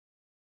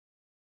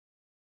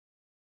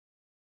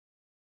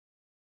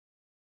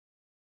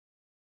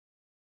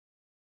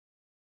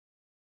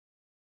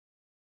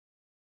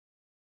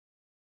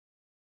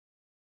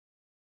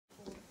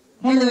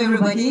Hello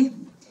everybody.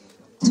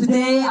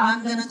 Today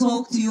I'm going to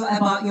talk to you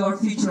about your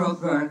future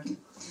of work.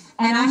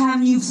 And I have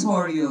news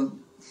for you.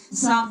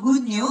 Some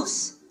good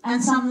news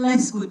and some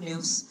less good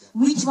news.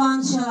 Which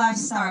one shall I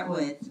start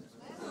with?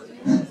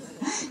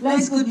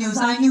 Less good news.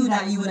 I knew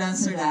that you would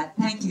answer that.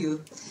 Thank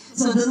you.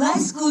 So the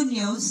less good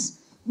news,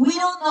 we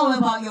don't know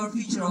about your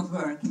future of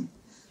work.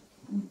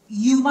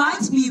 You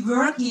might be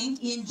working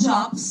in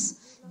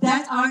jobs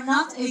that are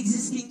not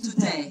existing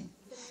today.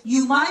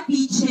 You might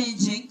be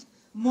changing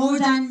more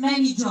than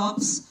many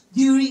jobs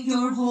during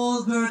your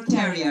whole work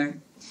career.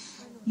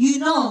 You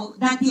know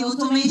that the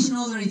automation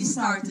already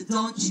started,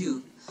 don't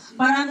you?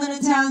 But I'm going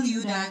to tell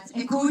you that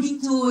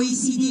according to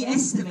OECD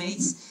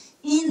estimates,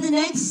 in the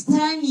next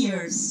 10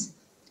 years,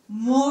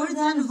 more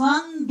than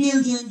 1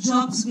 billion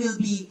jobs will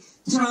be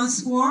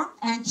transformed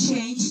and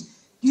changed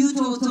due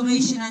to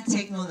automation and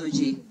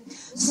technology.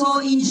 So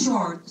in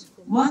short,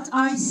 what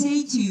I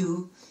say to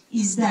you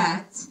is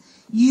that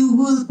you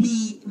will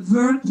be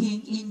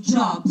working in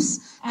jobs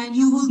and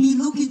you will be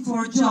looking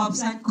for jobs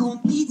and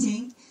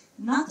competing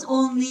not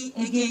only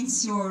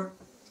against your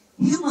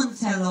human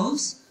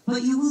fellows,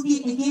 but you will be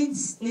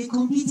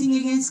competing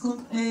against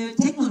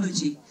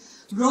technology.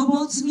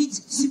 Robots with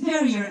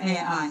superior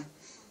AI.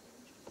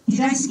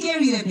 Did I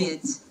scare you a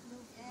bit?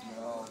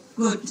 No.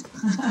 Good.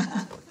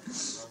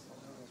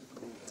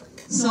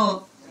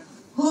 So,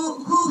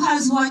 who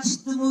has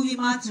watched the movie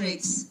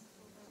Matrix?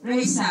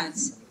 Raise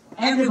hands.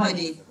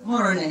 Everybody,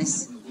 more or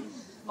less.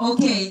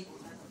 Okay.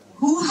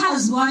 Who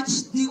has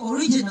watched the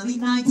original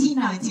in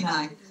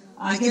 1999?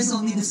 I guess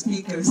only the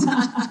speakers.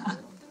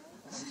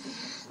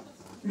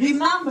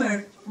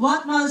 Remember,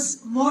 what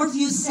was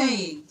Morpheus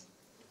saying?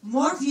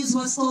 Morpheus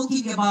was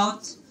talking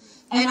about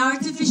an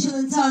artificial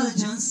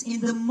intelligence in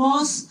the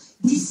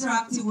most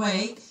destructive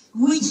way,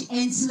 which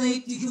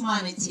enslaved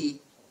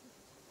humanity.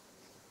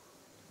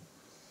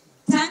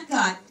 Thank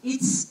God,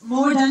 it's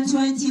more than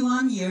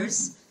 21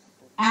 years,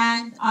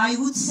 and I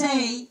would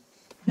say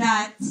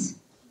that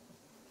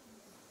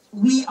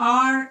we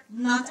are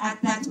not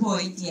at that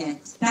point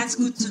yet. That's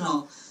good to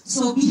know.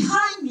 So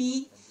behind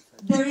me,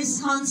 there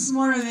is Hans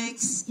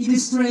Moravec's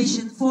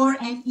illustration for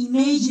an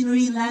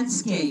imaginary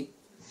landscape.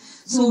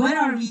 So where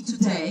are we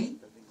today?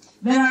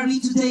 Where are we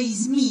today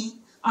is me.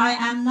 I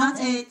am not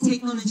a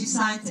technology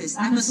scientist.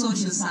 I'm a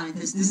social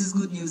scientist. This is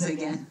good news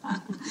again.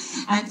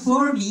 And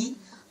for me,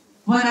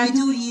 what I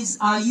do is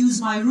I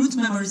use my route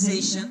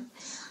memorization.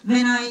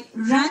 When I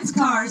rent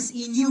cars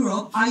in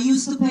Europe, I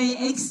used to pay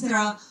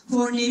extra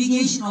for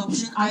navigation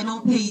option. I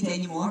don't pay it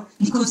anymore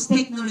because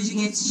technology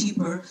gets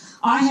cheaper.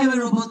 I have a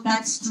robot,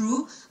 that's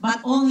true,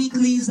 but only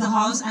cleans the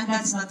house, and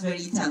that's not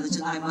very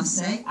intelligent, I must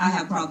say. I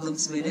have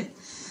problems with it.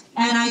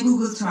 And I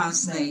Google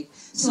Translate.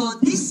 So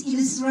this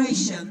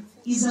illustration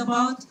is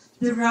about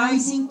the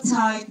rising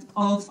tide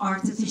of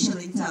artificial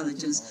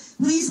intelligence.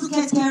 Please look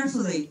at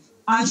carefully.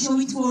 I show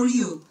it for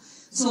you.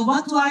 So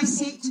what do I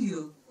say to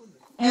you?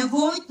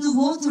 Avoid the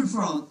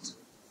waterfront.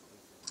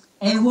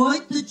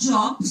 Avoid the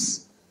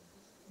jobs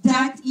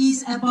that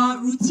is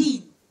about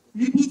routine,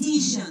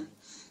 repetition.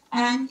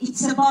 And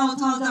it's about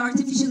how the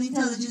artificial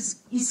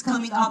intelligence is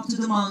coming up to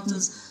the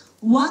mountains.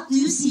 What do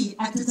you see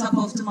at the top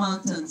of the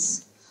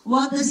mountains?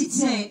 What does it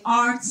say?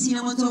 Art,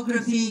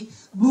 cinematography,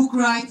 book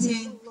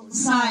writing,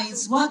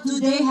 science. What do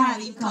they have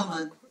in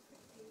common?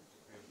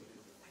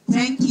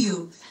 Thank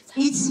you.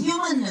 It's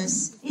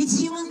humanness, it's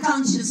human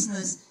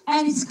consciousness,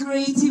 and it's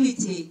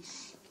creativity.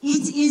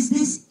 It is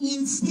this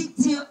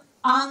instinctive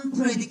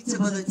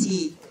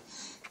unpredictability.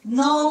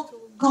 No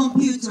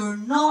computer,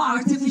 no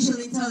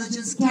artificial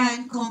intelligence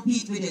can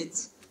compete with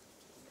it.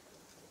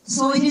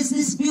 So it is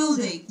this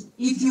building,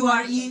 if you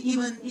are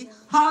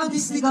how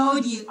this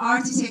Gaudi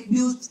architect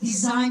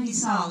designed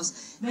this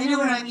house.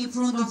 Whenever I'm in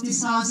front of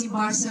this house in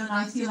Barcelona,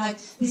 I feel like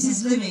this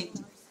is living.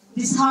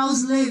 This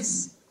house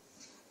lives.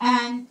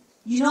 And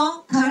you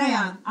know,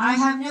 Karajan, I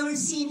have never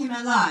seen him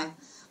alive,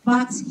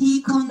 but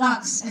he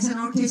conducts as an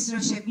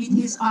orchestra chef with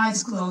his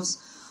eyes closed.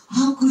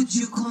 How could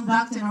you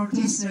conduct an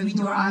orchestra with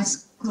your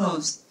eyes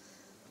closed?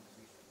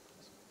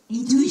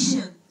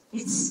 Intuition,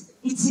 it's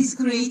his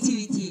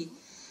creativity.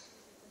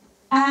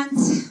 And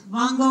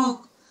Van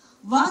Gogh,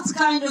 what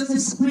kind of a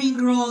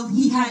spring roll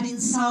he had in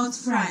South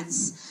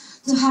France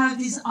to have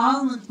these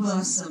almond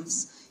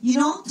blossoms. You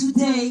know,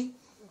 today,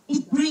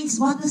 it brings,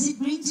 what does it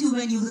bring to you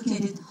when you look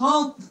at it?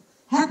 Hope.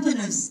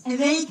 Happiness,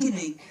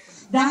 awakening.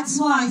 That's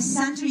why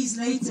centuries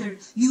later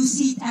you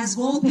see it as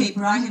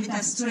wallpaper. I have it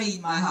as tray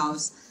in my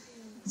house.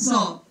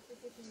 So,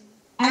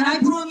 and I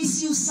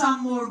promise you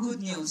some more good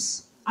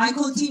news. I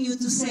continue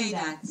to say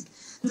that.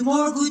 The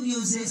more good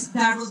news is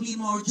there will be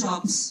more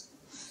jobs.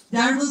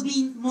 There will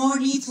be more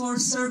need for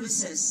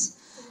services.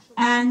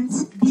 And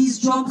these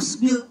jobs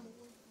will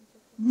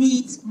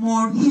need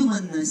more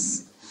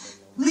humanness.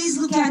 Please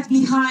look at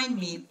behind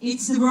me.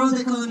 It's the World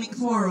Economic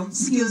Forum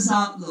Skills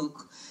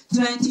Outlook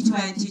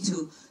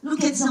 2022.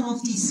 Look at some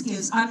of these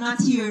skills. I'm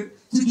not here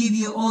to give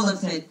you all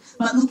of it,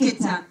 but look at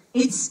them.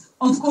 It's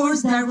Of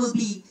course, there will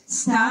be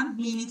STEM,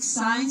 meaning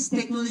science,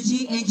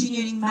 technology,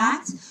 engineering,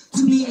 math,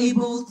 to be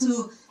able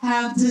to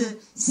have the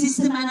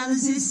system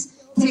analysis,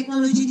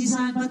 technology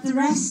design, but the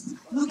rest,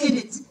 look at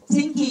it,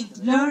 thinking,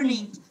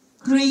 learning,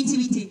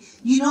 creativity.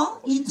 You know,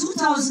 in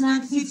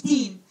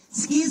 2015,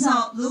 Skills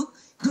Outlook,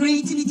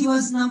 creativity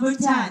was number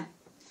 10.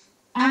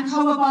 And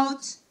how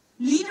about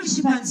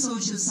leadership and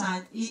social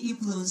science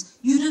influence?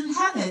 You didn't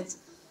have it.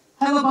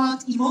 How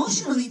about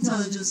emotional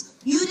intelligence?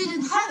 You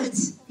didn't have it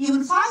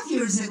even 5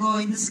 years ago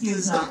in the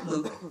Skills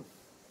Outlook.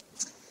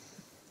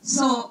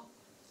 So,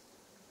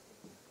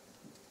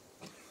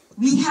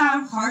 we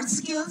have hard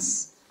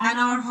skills, and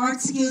our hard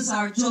skills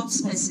are job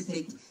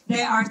specific.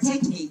 They are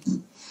technique.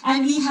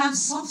 And we have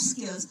soft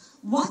skills.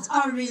 What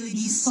are really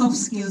these soft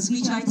skills,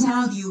 which I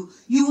tell you,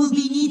 you will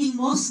be needing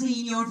mostly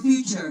in your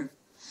future?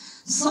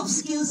 Soft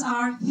skills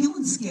are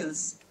human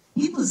skills,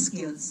 people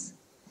skills.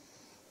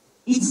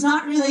 It's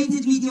not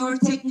related with your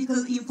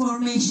technical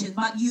information,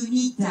 but you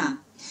need them.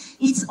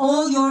 It's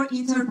all your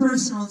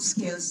interpersonal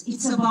skills.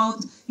 It's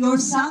about your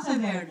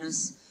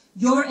self-awareness,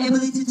 your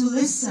ability to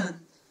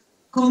listen,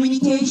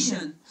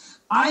 communication.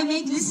 I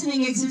make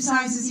listening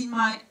exercises in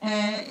my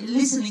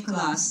listening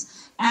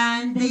class,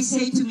 and they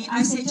say to me,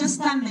 I say just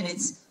 10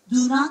 minutes,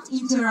 do not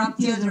interrupt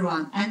the other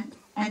one.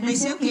 And they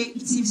say, okay,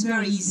 it seems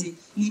very easy.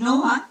 You know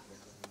what?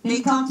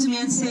 They come to me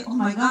and say, oh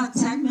my God,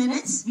 10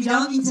 minutes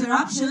without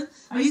interruption?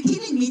 Are you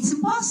kidding me? It's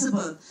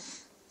impossible.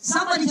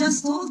 Somebody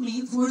just told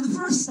me for the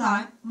first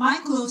time, my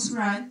close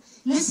friend,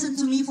 listened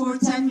to me for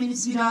 10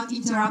 minutes without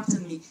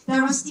interrupting me.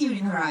 There was tear in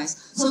her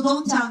eyes. So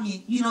don't tell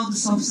me you know the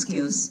soft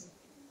skills.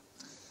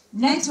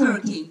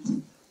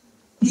 Networking,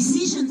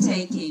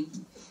 decision-taking,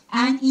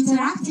 and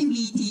interacting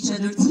with each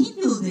other, team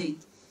building,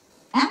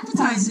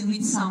 empathizing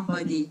with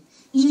somebody,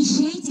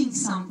 initiating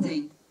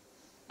something,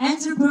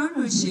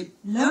 entrepreneurship,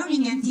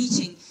 learning and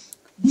teaching.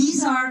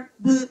 These are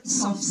the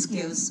soft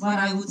skills, what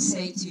I would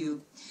say to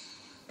you.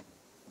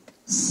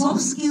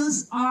 Soft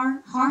skills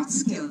are hard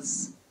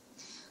skills.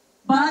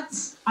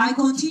 But I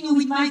continue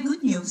with my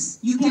good news.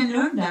 You can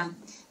learn them.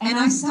 And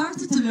I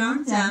started to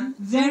learn them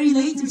very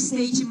later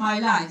stage in my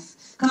life.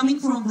 Coming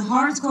from the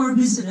hardcore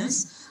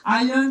business,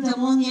 I learned them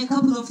only a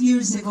couple of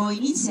years ago in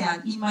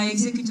INSEAD, in my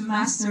Executive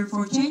Master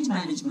for Change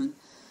Management.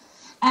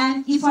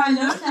 And if I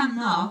learn them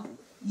now,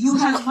 you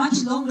have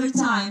much longer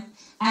time,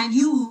 and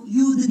you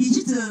the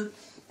digital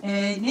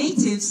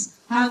natives,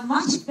 have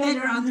much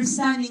better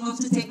understanding of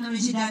the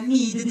technology than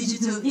me, the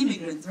digital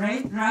immigrant,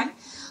 right?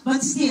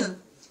 But still,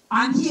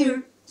 I'm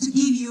here to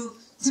give you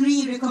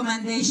 3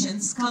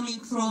 recommendations coming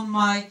from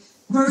my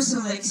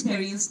personal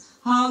experience,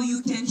 how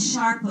you can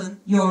sharpen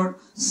your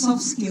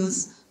soft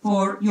skills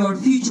for your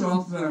future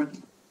of work.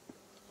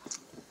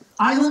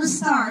 I want to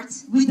start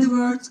with the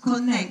word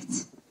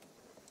connect.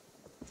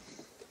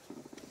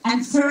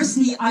 And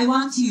firstly, I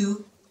want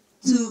you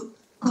to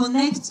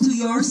connect to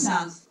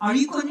yourself. Are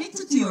you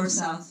connected to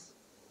yourself?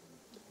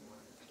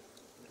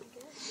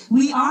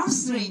 We are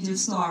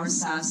strangers to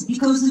ourselves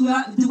because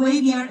the way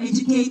we are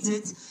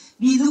educated,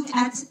 we look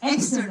at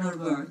external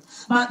world.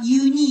 But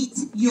you need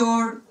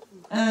your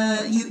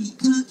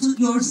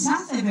your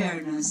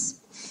self-awareness.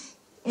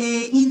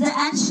 In the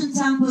ancient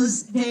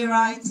temples, they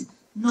write,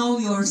 know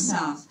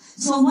yourself.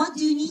 So what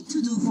do you need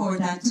to do for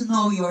that, to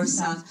know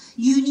yourself?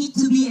 You need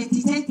to be a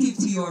detective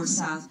to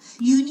yourself.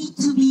 You need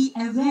to be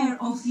aware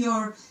of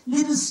your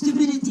little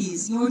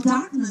stupidities, your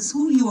darkness,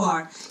 who you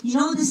are. You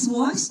know this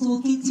voice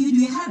talking to you, do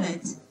you have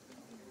it?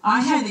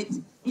 I have it.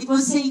 It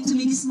was saying to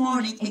me this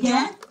morning,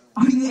 again?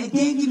 Are you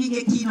again giving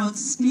a keynote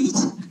speech?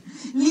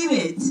 Leave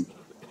it.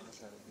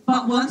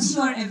 But once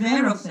you are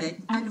aware of it,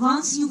 and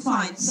once you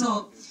find,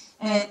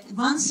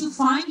 once you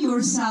find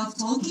yourself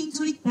talking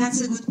to it,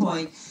 that's a good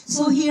point.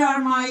 So here are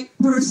my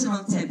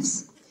personal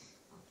tips.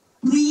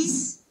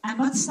 Please,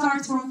 but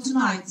start from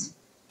tonight.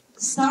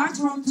 Start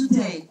from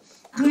today.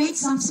 Create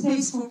some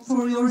space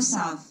for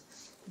yourself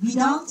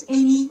without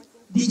any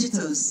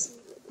digitals.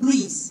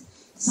 Please,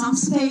 some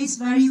space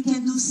where you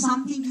can do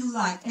something you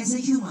like as a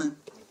human.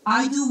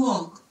 I do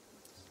walk,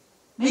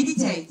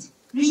 meditate,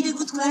 read a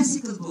good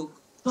classical book.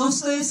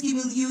 Dostoevsky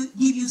will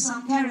give you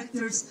some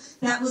characters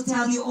that will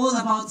tell you all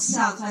about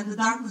self and the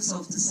darkness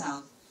of the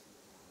self.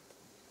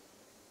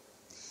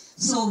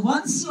 So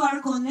once you are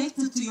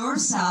connected to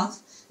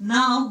yourself,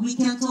 now we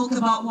can talk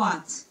about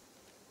what?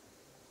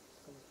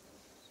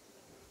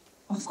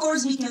 Of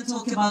course we can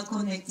talk about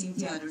connecting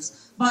to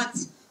others.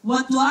 But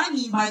what do I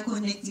mean by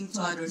connecting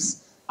to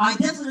others? I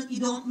definitely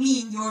don't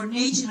mean your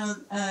natural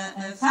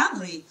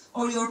family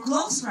or your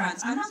close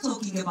friends. I'm not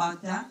talking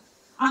about that.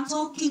 I'm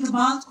talking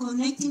about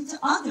connecting to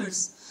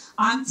others.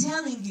 I'm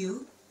telling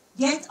you,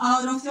 get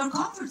out of your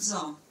comfort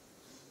zone.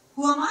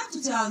 Who am I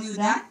to tell you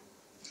that?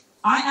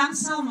 I am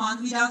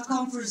someone without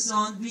comfort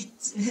zone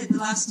with the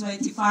last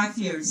 25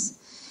 years.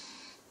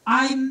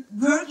 I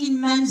work in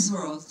men's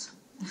world.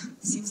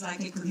 Seems like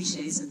a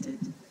cliche, isn't it?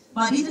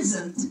 But it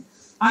isn't.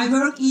 I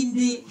work in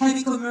the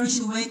heavy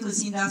commercial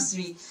vehicles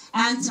industry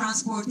and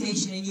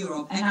transportation in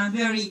Europe, and I'm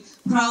very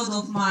proud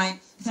of my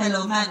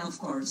fellow men, of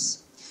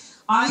course.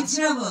 I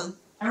travel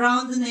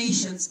around the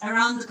nations,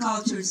 around the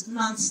cultures,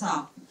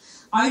 non-stop.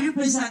 I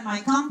represent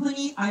my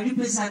company, I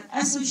represent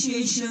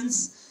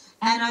associations,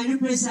 and I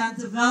represent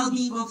the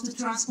well-being of the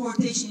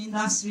transportation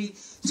industry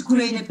to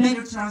create a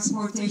better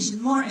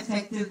transportation, more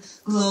effective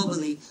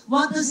globally.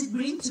 What does it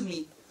bring to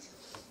me?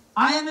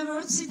 I am a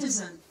world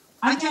citizen.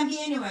 I can be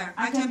anywhere.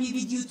 I can be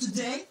with you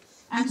today,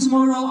 and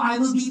tomorrow I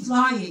will be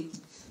flying.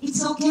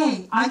 It's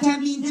okay. I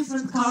can be in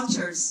different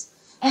cultures,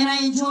 and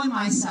I enjoy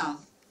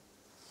myself.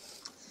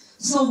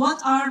 So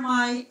what are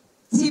my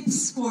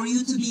tips for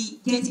you to be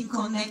getting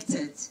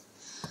connected?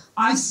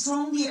 I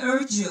strongly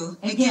urge you,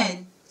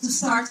 again, to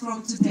start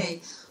from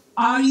today.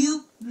 Are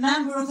you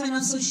member of an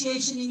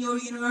association in your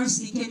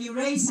university? Can you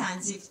raise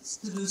hands if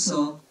to do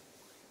so?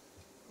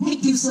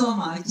 Thank you so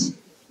much.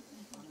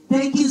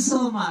 Thank you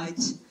so much.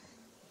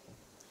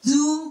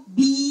 Do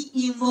be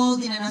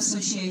involved in an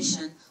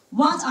association.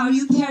 What are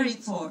you caring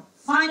for?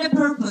 Find a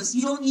purpose.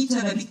 You don't need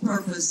to have a big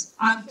purpose.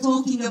 I'm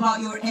talking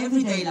about your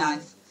everyday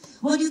life.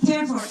 What do you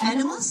care for?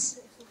 Animals?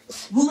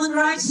 Women's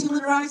rights,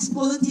 human rights,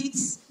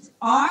 politics,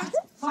 art?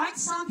 Find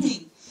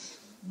something.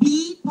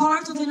 Be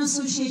part of an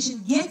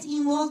association. Get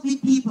involved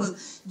with people.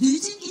 Do you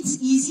think it's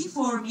easy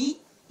for me,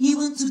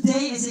 even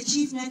today as a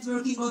chief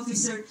networking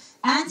officer,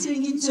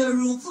 entering into a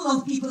room full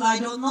of people I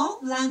don't know,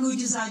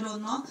 languages I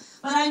don't know?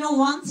 But I know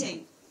one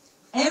thing.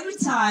 Every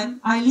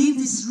time I leave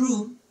this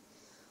room,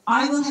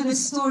 I will have a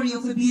story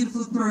of a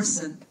beautiful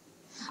person.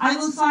 I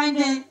will find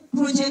a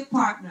project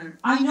partner.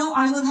 I know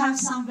I will have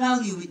some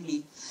value with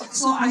me.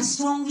 So I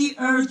strongly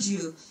urge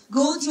you,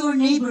 go to your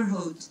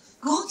neighborhood,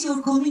 go to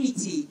your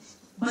community,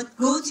 but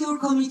go to your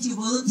community,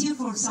 volunteer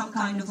for some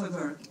kind of a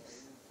work.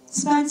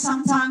 Spend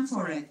some time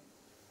for it.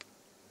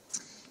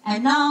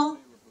 And now,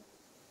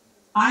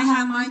 I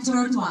have my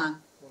third one.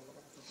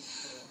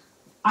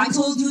 I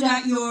told you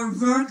that your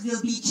work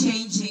will be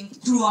changing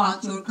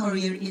throughout your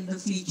career in the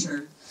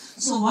future.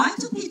 So why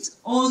to put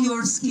all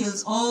your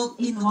skills all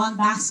in one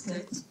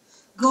basket?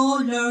 Go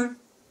learn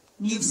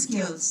new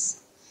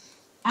skills.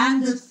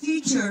 And the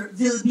future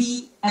will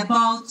be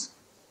about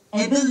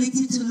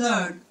ability to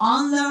learn,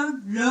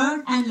 unlearn,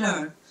 learn, and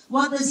learn.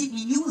 What does it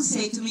mean? You will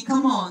say to me,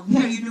 come on, we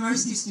are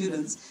university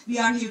students. We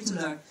are here to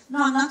learn.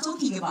 No, I'm not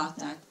talking about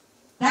that.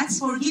 That's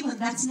forgiven.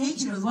 That's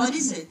natural. What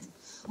is it?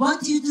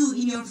 What do you do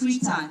in your free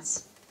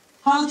times?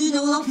 How do you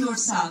develop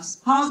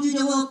yourselves? How do you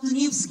develop the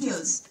new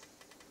skills?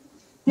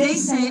 They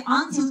say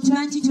until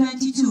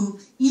 2022,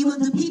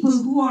 even the people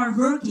who are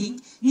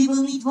working, we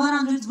will need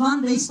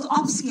 101 days to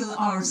upskill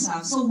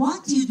ourselves. So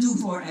what do you do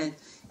for it?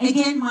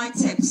 Again, my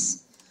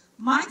tips.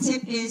 My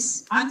tip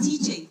is, I'm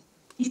teaching.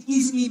 It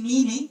gives me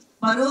meaning,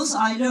 but also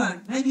I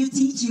learn. When you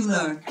teach, you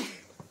learn.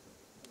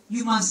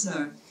 You must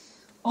learn.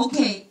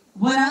 Okay,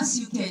 what else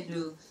you can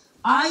do?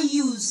 I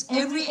use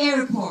every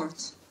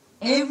airport,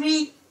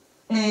 every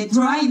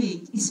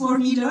driving is for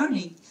me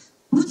learning.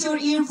 Put your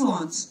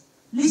earphones,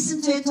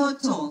 listen to a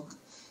TED talk,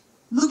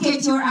 look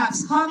at your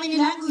apps. How many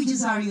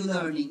languages are you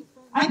learning?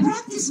 I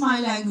practice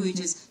my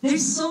languages.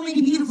 There's so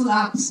many beautiful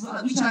apps,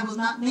 which I will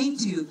not name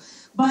to you.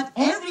 But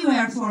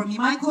everywhere for me,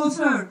 my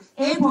coiffeur,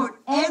 airport,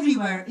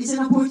 everywhere is an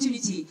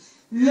opportunity.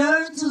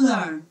 Learn to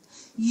learn.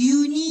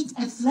 You need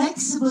a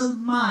flexible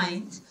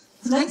mind,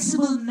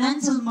 flexible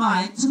mental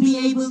mind to be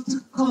able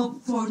to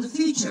cope for the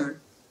future.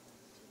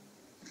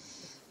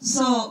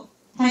 So,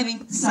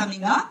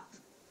 summing up,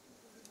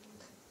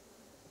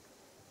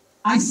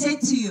 I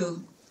said to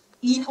you,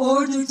 in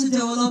order to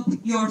develop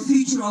your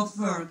future of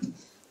work,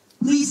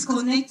 please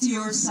connect to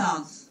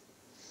yourself.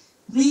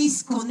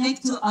 Please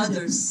connect to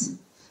others.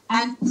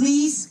 And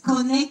please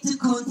connect to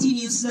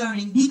continuous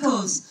learning,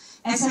 because,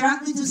 as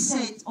Heraclitus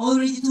said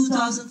already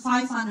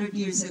 2,500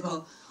 years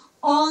ago,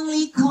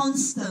 only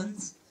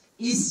constant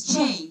is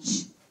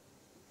change.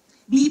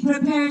 Be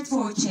prepared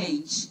for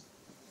change.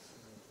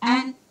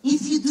 And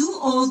if you do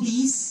all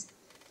these,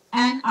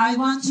 and I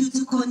want you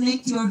to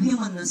connect your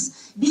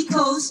humanness,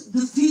 because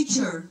the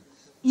future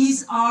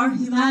is our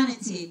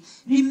humanity.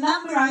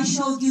 Remember, I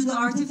showed you the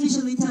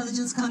artificial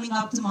intelligence coming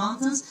up the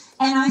mountains,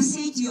 and I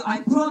say to you,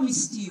 I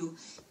promised you,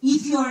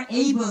 if you are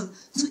able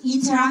to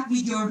interact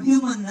with your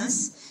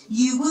humanness,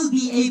 you will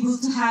be able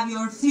to have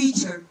your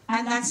future.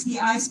 And that's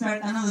the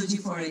iceberg analogy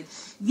for it.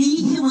 We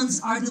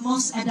humans are the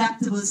most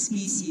adaptable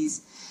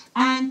species.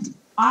 And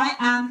I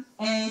am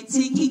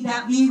thinking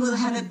that we will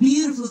have a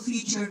beautiful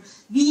future.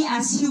 We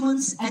as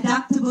humans,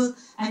 adaptable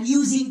and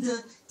using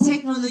the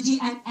technology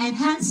and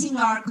enhancing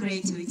our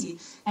creativity.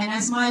 And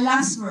as my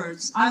last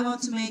words, I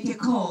want to make a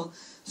call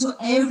to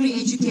every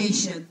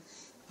education.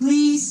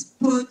 Please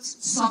put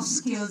soft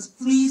skills,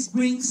 please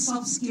bring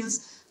soft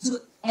skills to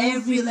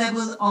every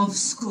level of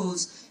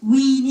schools.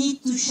 We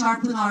need to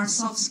sharpen our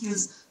soft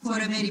skills for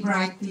a very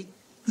bright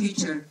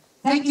future.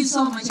 Thank you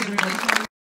so much, everybody.